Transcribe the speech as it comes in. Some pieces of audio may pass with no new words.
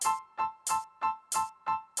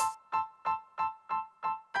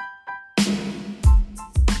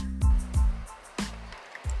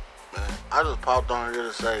I just popped on here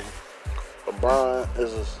to say LeBron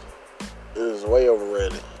is way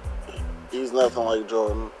overrated. He's nothing like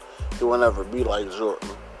Jordan. He will never be like Jordan.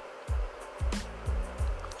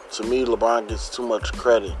 To me, LeBron gets too much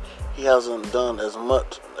credit. He hasn't done as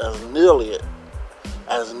nearly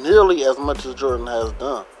as much as Jordan has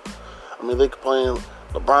done. I mean, they complain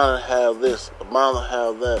LeBron have this, LeBron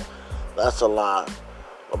have that. That's a lie.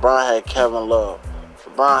 LeBron had Kevin Love.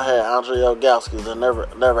 LeBron had Andre Iguodala that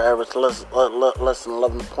never averaged less than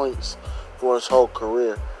 11 points for his whole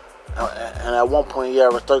career. And at one point, he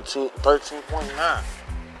averaged 13.9.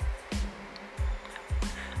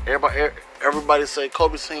 Everybody say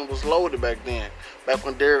Kobe's team was loaded back then. Back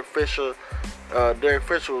when Derek Fisher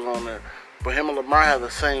was on there. But him and LeBron had the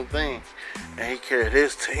same thing. And he carried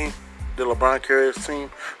his team. Did LeBron carry his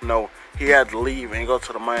team? No. He had to leave and go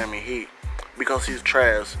to the Miami Heat because he's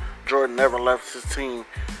trash. Jordan never left his team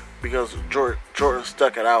because Jordan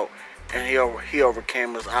stuck it out. And he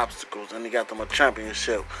overcame his obstacles. And he got them a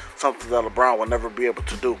championship. Something that LeBron will never be able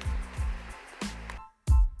to do.